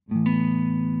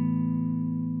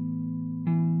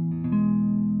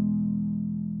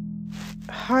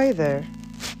Hi there,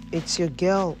 it's your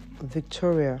girl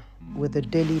Victoria with the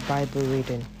daily Bible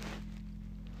reading.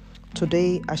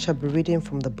 Today I shall be reading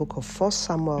from the book of 1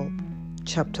 Samuel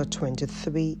chapter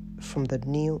 23 from the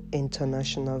New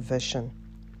International Version.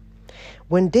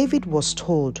 When David was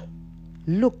told,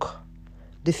 "Look,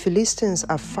 the Philistines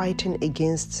are fighting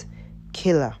against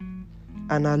Keilah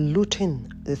and are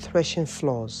looting the threshing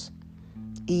floors,"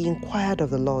 he inquired of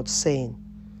the Lord, saying,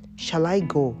 "Shall I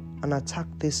go and attack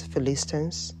these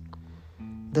Philistines?"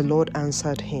 The Lord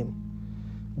answered him,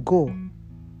 "Go,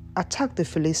 attack the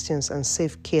Philistines and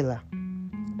save Keilah."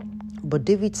 But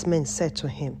David's men said to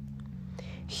him,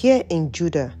 "Here in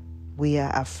Judah we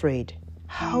are afraid.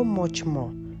 How much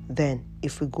more then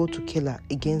if we go to Keilah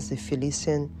against the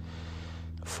Philistine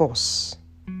force?"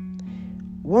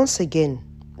 Once again,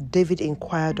 David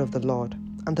inquired of the Lord,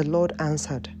 and the Lord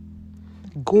answered,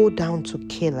 "Go down to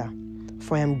Keilah,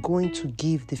 for I am going to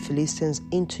give the Philistines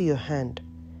into your hand."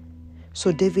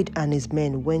 So David and his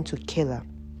men went to Keilah,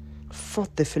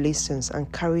 fought the Philistines,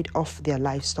 and carried off their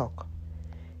livestock.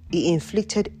 He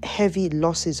inflicted heavy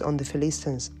losses on the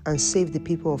Philistines and saved the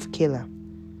people of Keilah.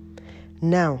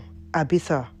 Now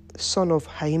Abiathar, son of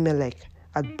Ahimelech,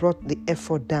 had brought the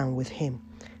ephod down with him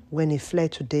when he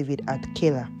fled to David at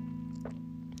Keilah.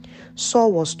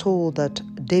 Saul was told that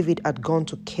David had gone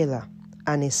to Keilah,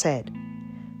 and he said,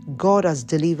 "God has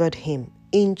delivered him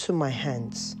into my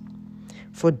hands."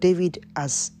 For David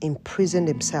has imprisoned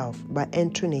himself by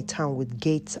entering a town with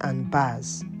gates and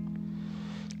bars.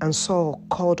 And Saul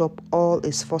called up all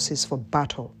his forces for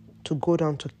battle to go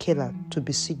down to Keilah to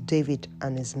besiege David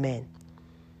and his men.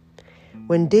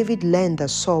 When David learned that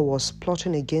Saul was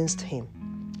plotting against him,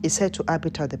 he said to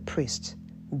Abiathar the priest,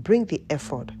 "Bring the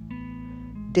ephod."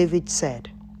 David said,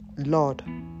 "Lord,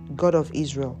 God of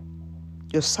Israel,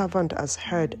 your servant has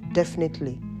heard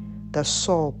definitely that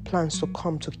Saul plans to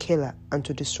come to Keilah and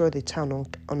to destroy the town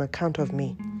on account of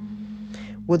me.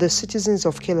 Will the citizens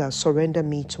of Keilah surrender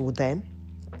me to them?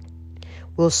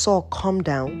 Will Saul come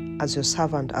down as your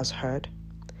servant has heard?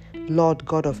 Lord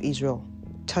God of Israel,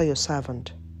 tell your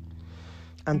servant."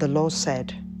 And the Lord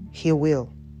said, "He will."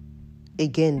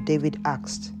 Again David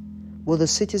asked, "Will the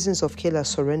citizens of Keilah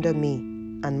surrender me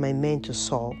and my men to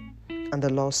Saul?" And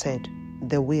the Lord said,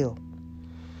 "They will."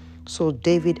 So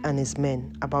David and his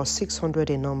men, about 600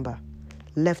 in number,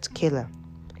 left Keilah,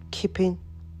 keeping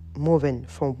moving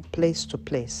from place to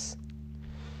place.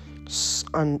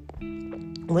 And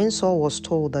when Saul was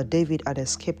told that David had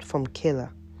escaped from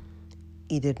Keilah,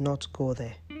 he did not go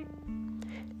there.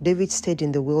 David stayed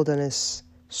in the wilderness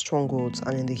strongholds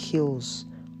and in the hills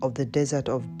of the desert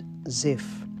of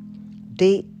Ziph.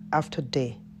 Day after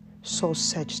day, Saul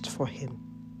searched for him,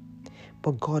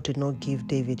 but God did not give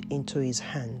David into his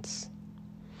hands.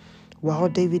 While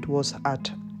David was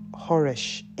at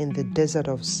Horesh in the desert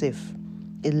of Ziph,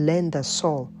 he learned that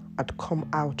Saul had come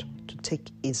out to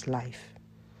take his life.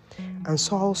 And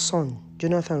Saul's son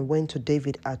Jonathan went to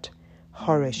David at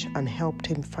Horesh and helped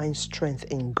him find strength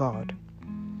in God.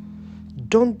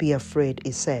 "Don't be afraid,"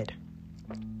 he said.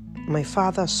 "My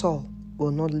father Saul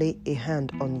will not lay a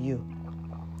hand on you.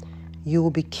 You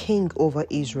will be king over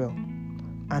Israel,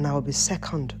 and I will be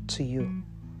second to you.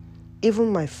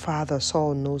 Even my father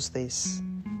Saul knows this."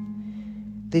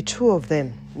 The two of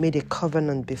them made a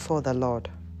covenant before the Lord.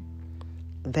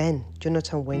 Then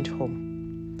Jonathan went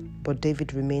home, but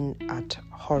David remained at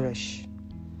Horesh.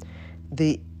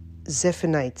 The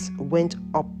Zephonites went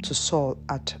up to Saul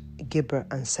at Gibeah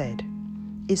and said,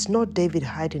 "Is not David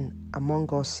hiding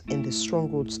among us in the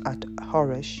strongholds at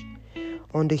Horesh,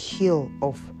 on the hill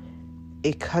of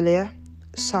Echaliah,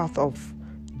 south of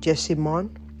Jeshimon?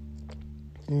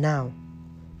 Now,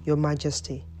 your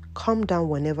majesty, come down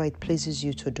whenever it pleases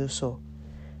you to do so,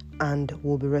 and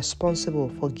will be responsible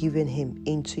for giving him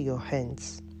into your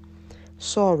hands."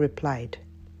 Saul replied,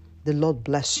 "The Lord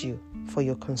bless you for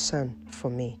your concern for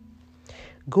me.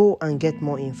 Go and get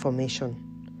more information.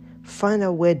 Find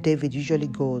out where David usually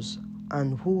goes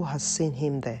and who has seen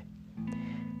him there.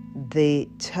 They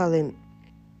tell him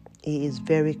he is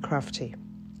very crafty.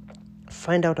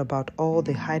 Find out about all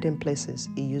the hiding places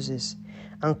he uses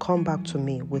and come back to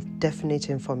me with definite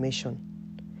information.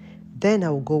 Then I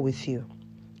will go with you.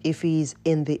 If he is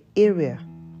in the area,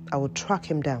 I will track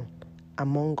him down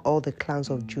among all the clans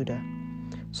of Judah."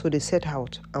 So they set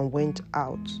out and went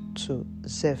out to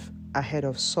Ziph ahead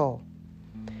of Saul.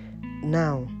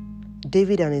 Now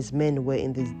David and his men were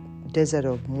in the desert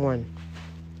of Maon,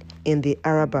 in the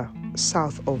Arabah,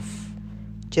 south of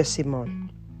Jeshimon.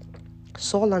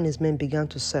 Saul and his men began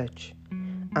to search,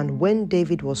 and when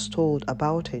David was told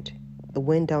about it, he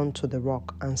went down to the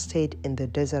rock and stayed in the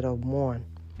desert of Maon.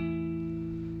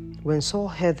 When Saul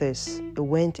heard this, he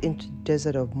went into the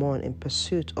desert of Maon in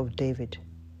pursuit of David.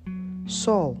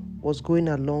 Saul was going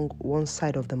along one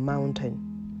side of the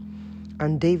mountain,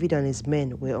 and David and his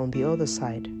men were on the other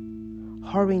side,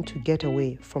 hurrying to get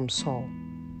away from Saul.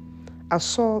 As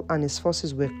Saul and his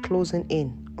forces were closing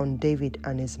in on David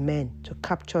and his men to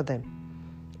capture them,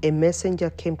 a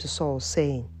messenger came to Saul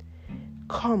saying,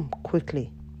 "Come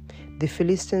quickly, the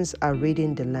Philistines are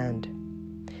raiding the land."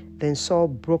 Then Saul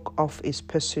broke off his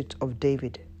pursuit of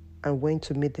David and went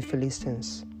to meet the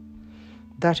Philistines.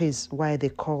 That is why they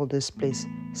call this place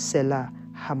Selah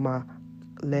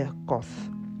Hamalekoth.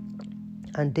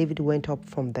 And David went up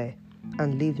from there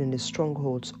and lived in the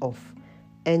strongholds of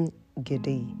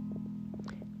En-Gedi.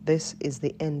 This is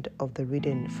the end of the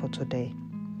reading for today.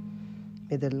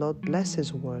 May the Lord bless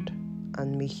His word,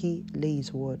 and may He lay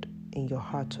His word in your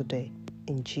heart today.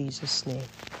 In Jesus' name,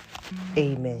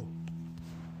 amen.